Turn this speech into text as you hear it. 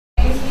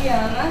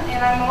Lianna,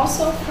 and I'm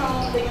also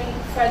from the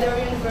Federal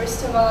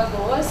University of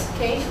Alagoas.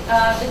 Okay,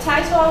 the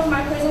title of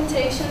my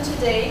presentation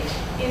today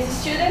is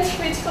Students'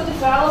 Critical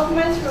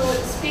Development Through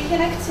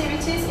Speaking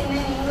Activities in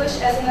English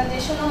as an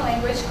Additional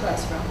Language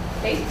Classroom.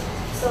 Okay,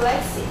 so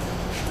let's see.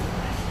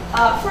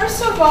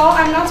 First of all,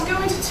 I'm not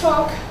going to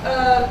talk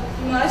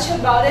much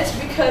about it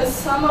because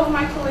some of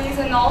my colleagues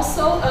and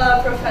also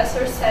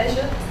Professor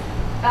Sergio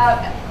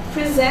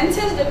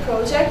presented the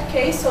project.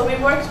 Okay, so we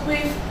worked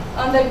with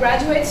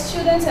undergraduate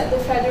students at the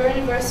Federal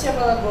University of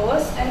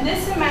Alagoas, and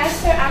this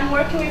semester I'm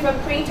working with a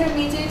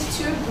pre-intermediate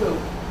 2 group.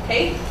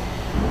 Okay,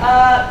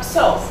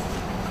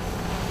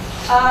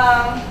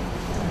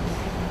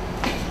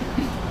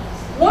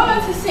 one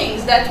of the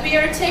things that we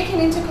are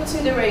taking into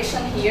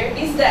consideration here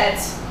is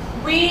that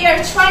we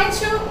are trying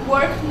to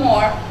work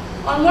more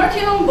on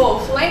working on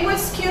both language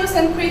skills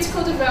and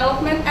critical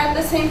development at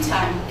the same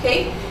time.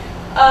 Okay,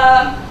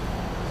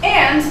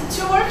 and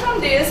to work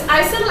on this,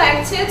 I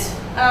selected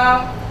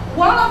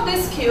one of the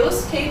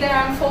skills, okay, that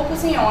I'm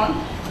focusing on.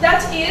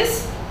 That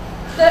is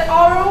the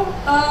oral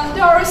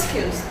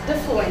skills, the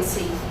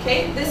fluency.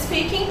 Okay, the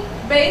speaking,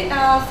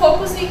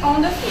 focusing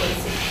on the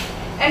fluency.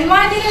 And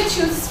why did I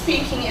choose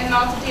speaking and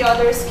not the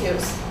other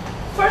skills?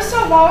 First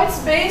of all, it's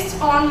based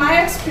on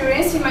my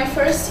experience in my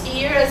first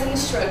year as an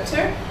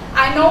instructor.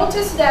 I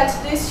noticed that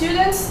the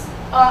students,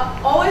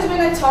 always when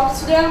I talked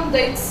to them,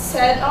 they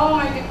said, "Oh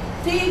my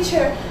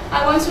teacher,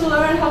 I want to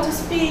learn how to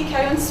speak,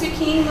 I want to speak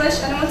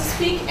English, I want to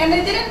speak," and they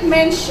didn't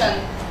mention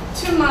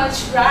too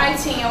much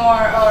writing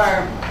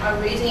or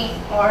reading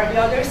or the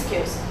other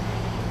skills.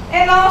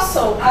 And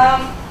also,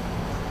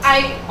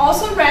 I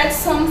also read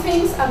some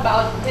things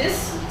about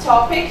this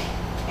topic,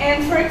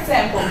 and for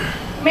example,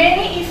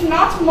 many, if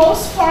not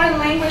most, foreign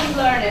language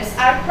learners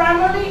are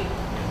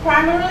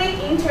primarily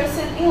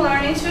interested in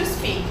learning to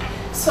speak.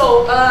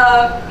 So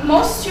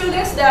most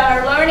students that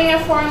are learning a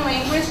foreign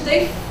language,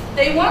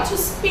 they want to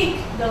speak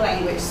the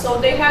language, so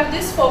they have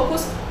this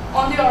focus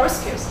on the oral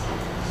skills.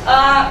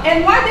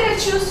 And why did I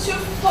choose to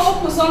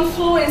focus on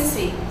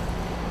fluency?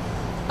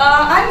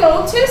 I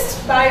noticed,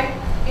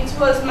 it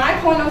was my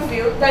point of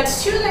view, that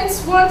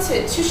students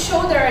wanted to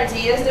show their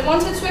ideas, they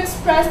wanted to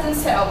express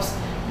themselves,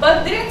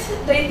 but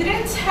they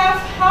didn't have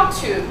how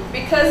to,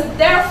 because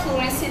their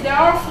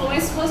oral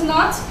fluency was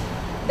not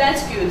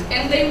that good,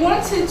 and they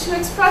wanted to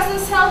express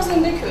themselves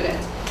and they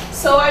couldn't.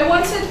 So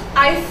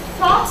I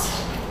thought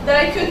that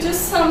I could do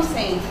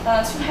something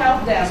to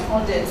help them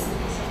on this.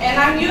 And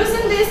I'm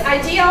using this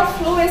idea of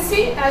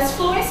fluency, as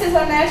fluency is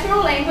a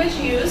natural language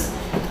use,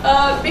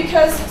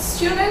 because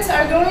students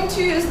are going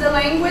to use the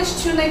language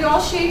to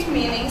negotiate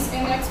meanings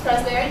and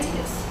express their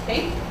ideas.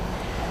 Okay?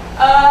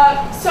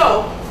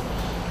 So,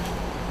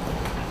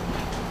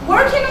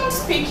 working on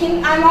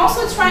speaking, I'm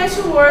also trying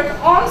to work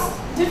on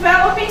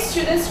developing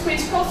students'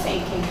 critical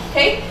thinking.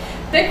 Okay?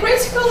 The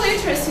critical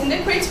literacy and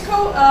the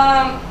critical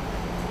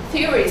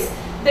theories,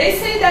 they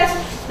say that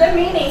the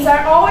meanings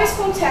are always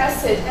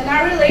contested and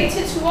are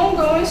related to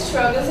ongoing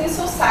struggles in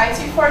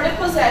society for the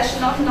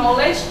possession of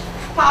knowledge,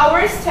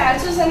 power,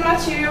 status, and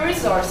material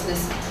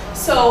resources.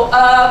 So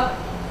I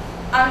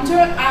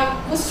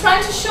was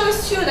trying to show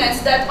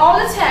students that all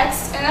the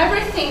text and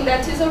everything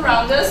that is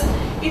around us,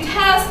 it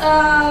has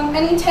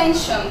an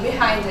intention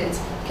behind it,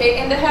 okay?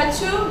 And they had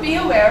to be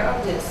aware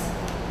of this.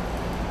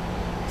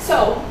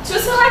 So, to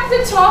select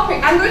the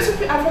topic, I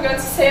forgot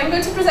to say, I'm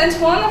going to present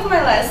one of my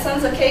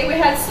lessons, okay? We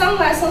had some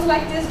lessons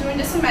like this during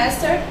the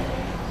semester.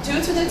 Due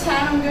to the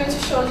time, I'm going to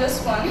show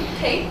just one,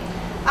 okay?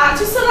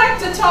 To select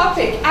the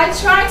topic, I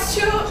tried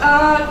to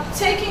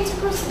take into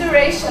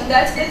consideration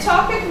that the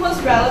topic was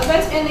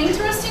relevant and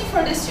interesting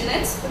for the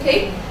students,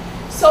 okay?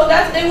 So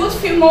that they would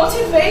feel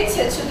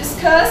motivated to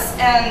discuss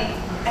and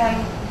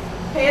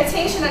pay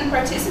attention and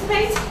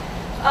participate.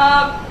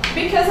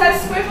 Because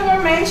as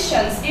Scrivener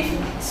mentions, if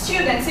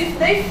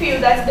they feel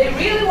that they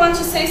really want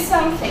to say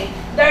something,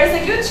 there is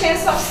a good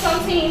chance of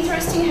something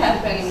interesting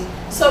happening.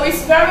 So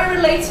it's very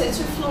related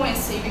to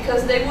fluency,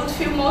 because they would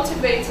feel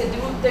motivated,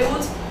 they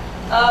would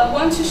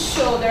want to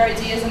show their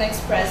ideas and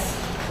express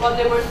what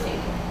they were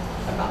thinking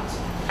about.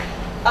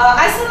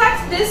 I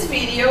select this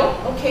video,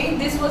 okay,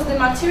 this was the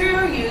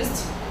material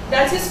used,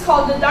 that is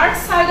called The Dark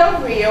Side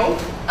of Real.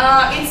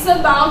 It's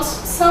about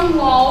some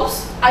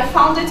walls. I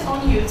found it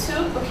on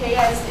YouTube, okay,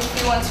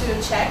 if you want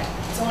to check,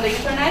 it's on the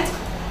internet.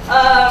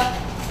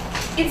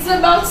 It's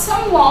about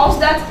some walls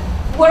that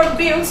were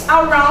built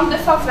around the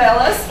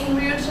favelas in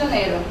Rio de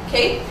Janeiro,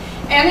 okay?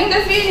 And in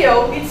the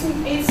video,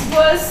 it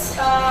was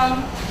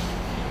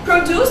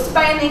produced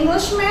by an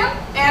Englishman,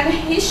 and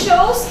he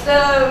shows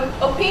the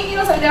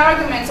opinions and the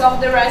arguments of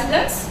the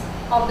residents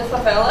of the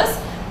favelas,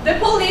 the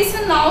police,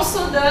 and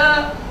also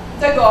the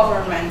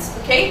government,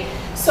 okay?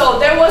 So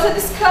there was a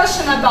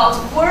discussion about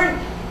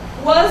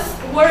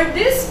were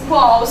these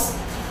walls,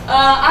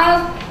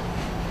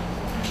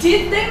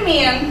 did they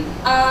mean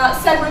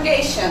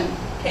segregation?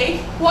 Okay,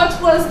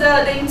 what was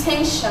the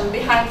intention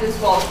behind these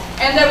walls?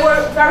 And there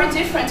were very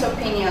different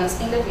opinions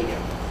in the video.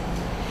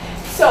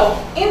 So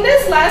in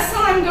this lesson,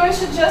 I'm going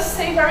to just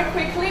say very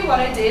quickly what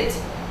I did.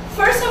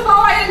 First of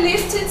all, I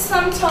listed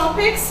some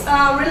topics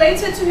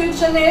related to Rio de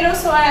Janeiro.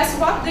 So I asked,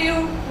 what do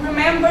you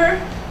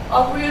remember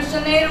of Rio de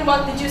Janeiro?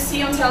 What did you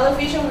see on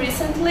television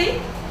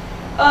recently?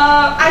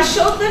 I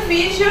showed the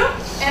video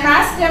and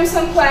asked them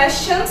some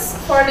questions.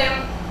 For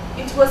them,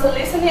 it was a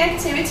listening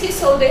activity,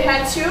 so they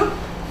had to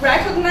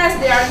recognize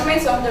the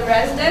arguments of the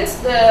residents,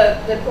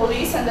 the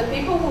police, and the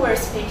people who were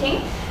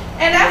speaking.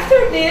 And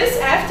after this,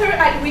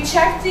 we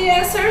checked the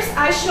answers,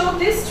 I showed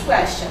these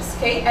questions,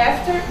 okay,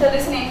 after the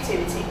listening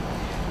activity.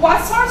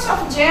 What sort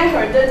of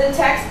genre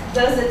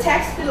does the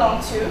text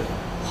belong to?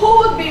 Who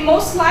would be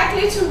most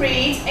likely to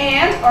read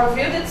and or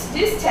view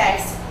this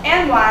text,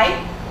 and why?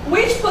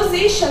 Which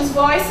positions,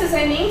 voices,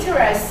 and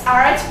interests are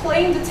at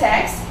play in the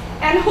text,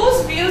 and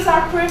whose views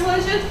are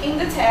privileged in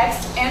the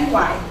text, and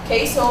why?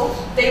 Okay, so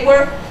they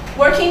were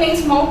working in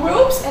small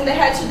groups, and they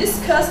had to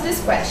discuss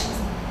these questions.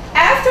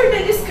 After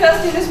they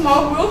discussed in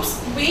small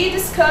groups, we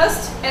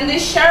discussed and they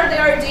shared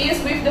their ideas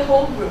with the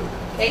whole group,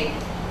 okay?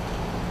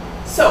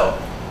 So,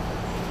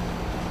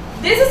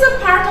 this is a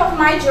part of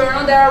my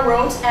journal that I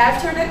wrote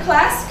after the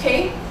class,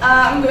 okay?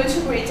 I'm going to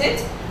read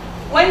it.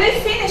 When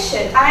they finished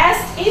it, I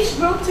asked each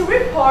group to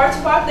report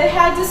what they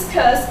had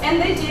discussed,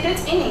 and they did it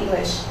in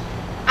English.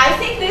 I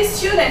think the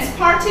students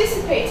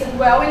participated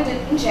well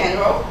in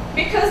general,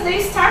 because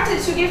they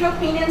started to give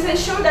opinions and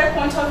show their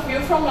point of view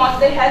from what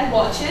they had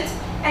watched.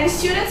 And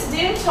students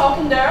didn't talk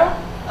in their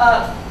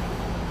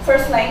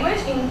first language,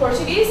 in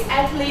Portuguese,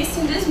 at least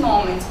in this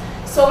moment.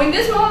 So in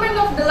this moment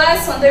of the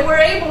lesson, they were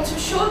able to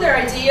show their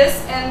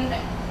ideas, and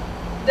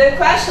the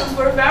questions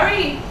were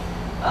very,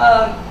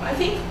 I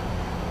think,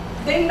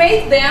 they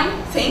made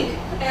them think,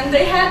 and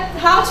they had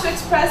how to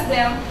express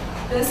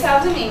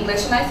themselves in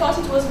English, and I thought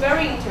it was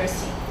very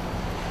interesting.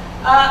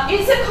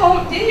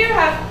 Did you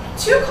have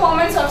two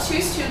comments of two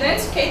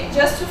students, okay,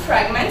 just two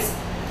fragments.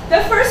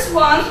 The first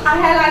one, I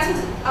highlighted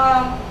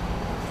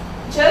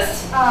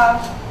just a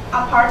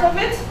part of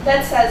it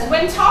that says,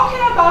 when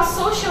talking about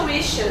social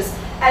issues,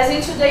 as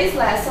in today's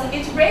lesson,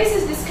 it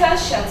raises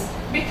discussions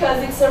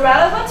because it's a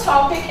relevant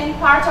topic and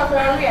part of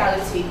our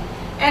reality.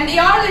 And the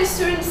other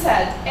student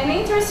said, an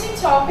interesting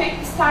topic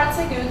starts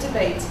a good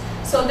debate.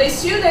 So the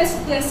students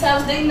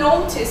themselves, they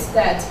noticed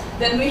that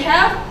when we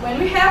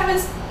have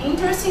this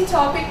interesting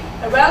topic,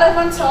 a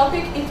relevant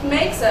topic, it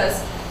makes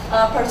us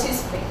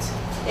participate.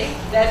 Okay?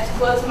 That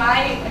was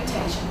my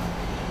intention.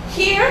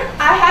 Here,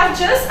 I have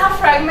just a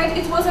fragment.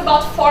 It was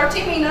about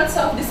 40 minutes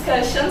of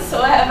discussion,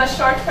 so I have a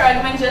short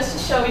fragment just to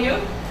show you.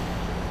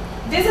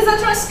 This is a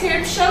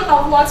transcription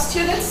of what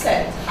students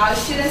said, our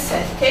students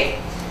said,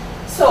 okay?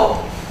 So,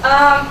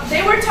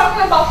 they were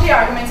talking about the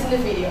arguments in the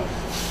video.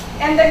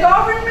 And the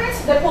government,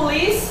 the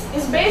police,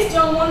 is based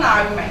on one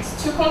argument,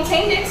 to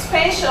contain the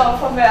expansion of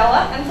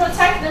favela and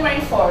protect the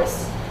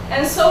rainforest.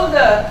 And so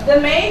the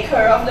maker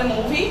of the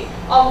movie,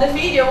 of the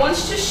video,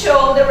 wants to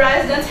show the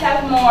residents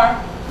have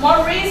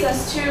more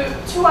reasons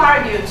to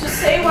argue, to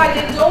say why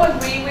they don't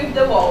agree with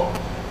the wall.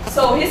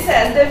 So he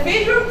says, the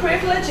video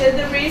privileged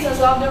the reasons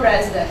of the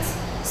residents.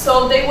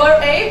 So they were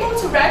able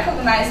to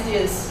recognize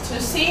this,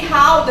 to see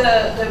how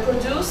the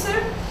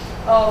producer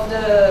of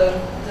the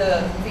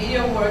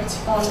video worked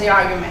on the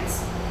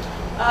arguments.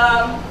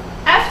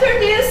 After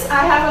this, I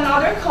have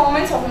another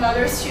comment of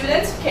another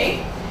student,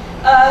 okay?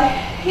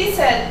 He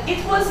said,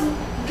 it was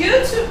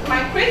good to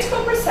my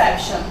critical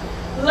perception,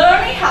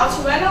 learning how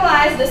to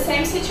analyze the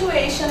same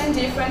situation in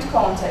different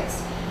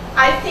contexts.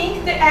 I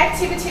think the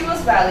activity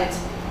was valid.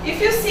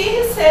 If you see,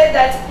 he said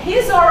that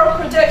his oral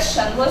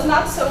production was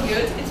not so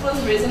good, it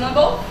was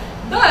reasonable,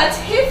 but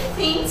he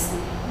thinks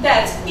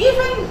that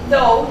even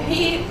though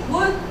he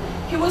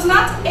was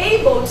not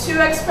able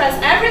to express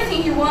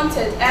everything he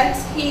wanted,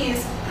 as he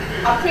is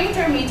a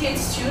pre-intermediate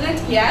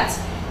student yet,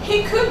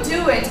 he could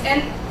do it,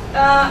 and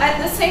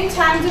at the same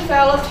time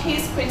developed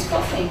his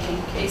critical thinking.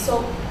 Okay,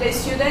 so the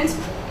students,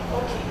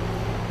 okay,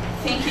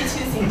 think it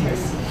is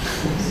interesting.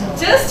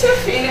 Just to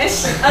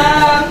finish,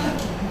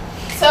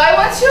 so I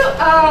want to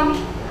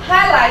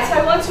highlight,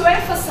 I want to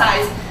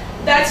emphasize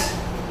that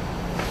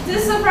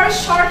this is a very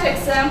short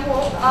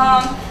example,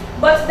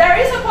 but there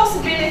is a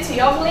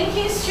possibility of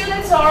linking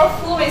students' oral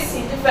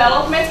fluency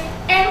development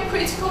and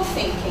critical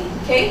thinking,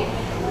 okay?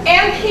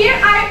 And here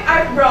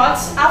I brought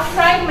a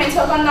fragment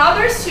of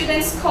another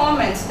student's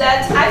comment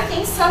that I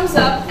think sums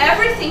up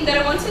everything that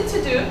I wanted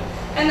to do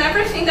and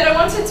everything that I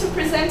wanted to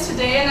present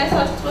today, and I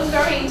thought it was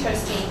very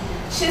interesting.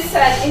 She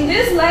said, in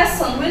this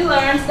lesson we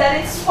learned that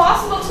it's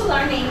possible to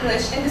learn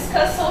English and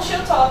discuss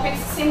social topics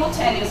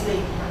simultaneously,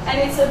 and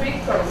it's a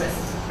big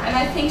progress. And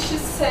I think she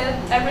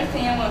said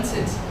everything I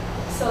wanted.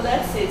 So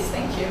that's it.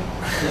 Thank you.